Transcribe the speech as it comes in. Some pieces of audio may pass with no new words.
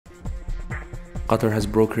Qatar has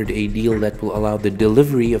brokered a deal that will allow the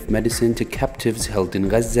delivery of medicine to captives held in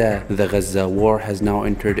Gaza. The Gaza War has now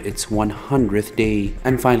entered its 100th day.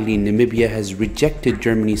 And finally, Namibia has rejected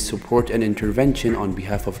Germany's support and intervention on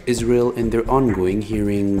behalf of Israel in their ongoing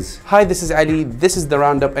hearings. Hi, this is Ali. This is the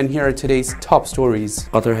Roundup, and here are today's top stories.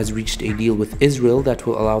 Qatar has reached a deal with Israel that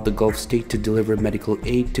will allow the Gulf state to deliver medical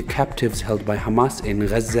aid to captives held by Hamas in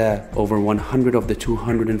Gaza. Over 100 of the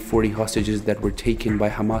 240 hostages that were taken by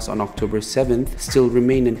Hamas on October 7th still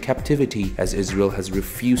remain in captivity, as Israel has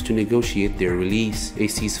refused to negotiate their release. A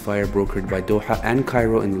ceasefire brokered by Doha and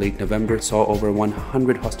Cairo in late November saw over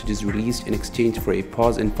 100 hostages released in exchange for a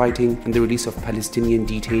pause in fighting and the release of Palestinian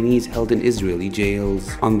detainees held in Israeli jails.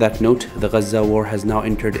 On that note, the Gaza War has now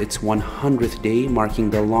entered its 100th day, marking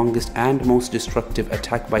the longest and most destructive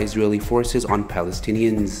attack by Israeli forces on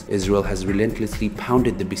Palestinians. Israel has relentlessly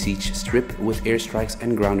pounded the besieged strip with airstrikes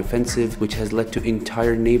and ground offensive, which has led to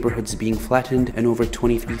entire neighborhoods being flattened and over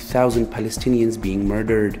 23,000 Palestinians being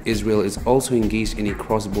murdered. Israel is also engaged in a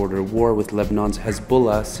cross-border war with Lebanon's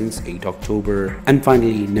Hezbollah since 8 October. And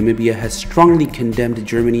finally, Namibia has strongly condemned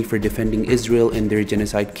Germany for defending Israel in their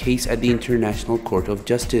genocide case at the International Court of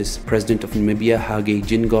Justice. President of Namibia, Hage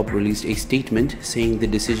Geingob, released a statement saying the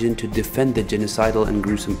decision to defend the genocidal and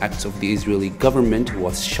gruesome acts of the Israeli government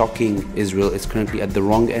was shocking. Israel is currently at the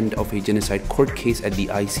wrong end of a genocide court case at the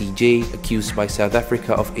ICJ, accused by South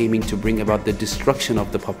Africa of aiming to bring about the destruction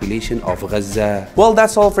of the population of Gaza. Well,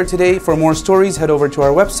 that's all for today. For more stories, head over to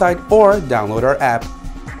our website or download our app.